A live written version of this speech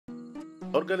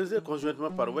Organisé conjointement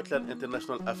par Wetlands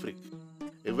International Afrique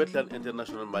et Wetlands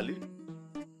International Mali,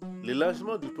 le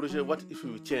lancement du projet What If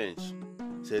We Change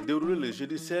s'est déroulé le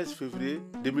jeudi 16 février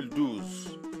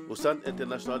 2012 au Centre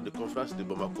international de conférence de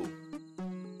Bamako.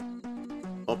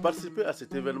 Ont participé à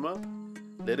cet événement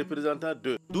les représentants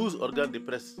de 12 organes de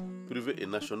presse privés et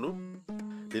nationaux,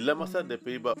 de l'ambassade des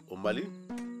Pays-Bas au Mali,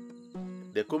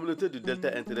 des communautés du Delta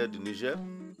intérieur du Niger,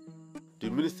 du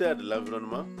ministère de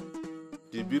l'Environnement,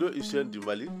 du Bureau ICN du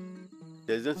Mali,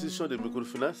 des institutions de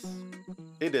microfinance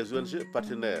et des ONG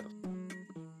partenaires.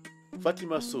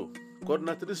 Fatima Sow,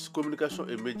 coordinatrice communication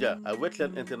et médias à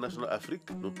Wetlands International Afrique,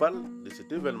 nous parle de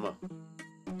cet événement.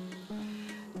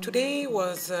 Today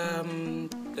was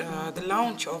the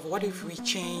launch of What If We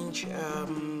Change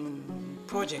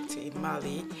project in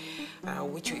Mali,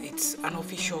 which it's an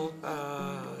official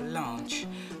launch,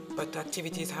 but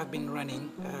activities have been running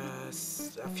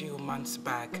a few months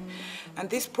back. And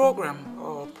this program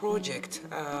or project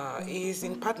is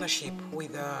in partnership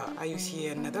with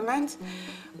IUCN Netherlands,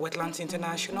 Wetlands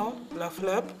International,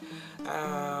 LAFLUB,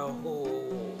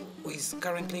 who is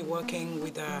currently working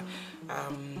with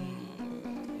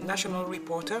national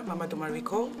reporter, Mamadou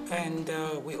Mariko, and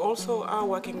we also are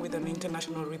working with an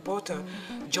international reporter,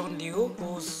 John Liu,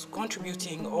 who's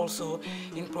contributing also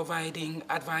in providing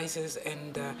advices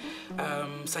and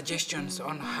suggestions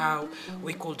on how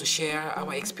we could share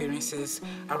our experiences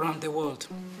around the world.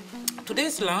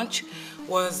 Today's launch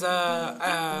was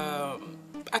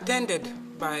attended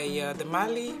by the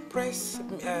Mali press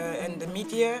and the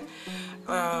media.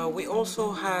 We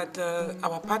also had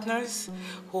our partners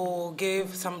who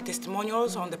gave some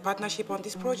testimonials on the partnership on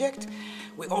this project.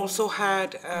 We also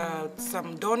had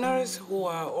some donors who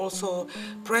are also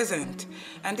present.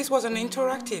 And this was an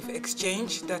interactive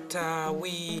exchange that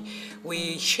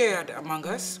we shared among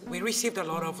us. We received a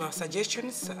lot of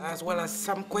suggestions as well as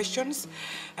some questions.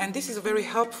 And this is very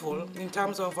helpful in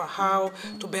terms of how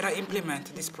to better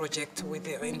implement this project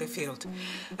in the field.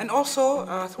 And also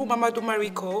through Mamadou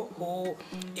Mariko, who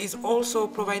is also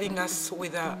providing us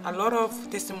with a lot of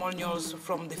testimonials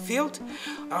from the field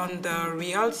on the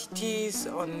realities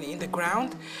in the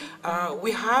ground.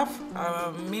 We have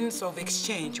a means of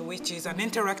exchange, which is an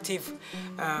interactive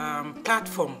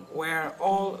platform where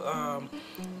all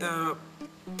the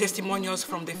testimonials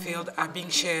from the field are being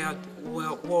shared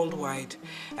worldwide,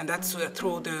 and that's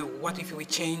through the What If We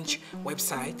Change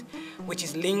website, which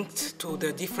is linked to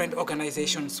the different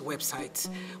organizations' websites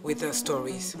with the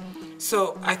stories.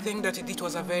 So I think that it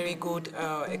was a very good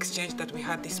exchange that we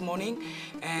had this morning,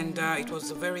 and it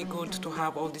was very good to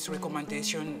have all these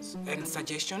recommendations and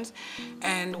suggestions,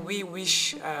 and we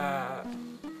wish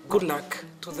good luck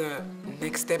to the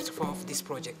next steps for this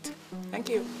project. Thank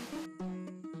you.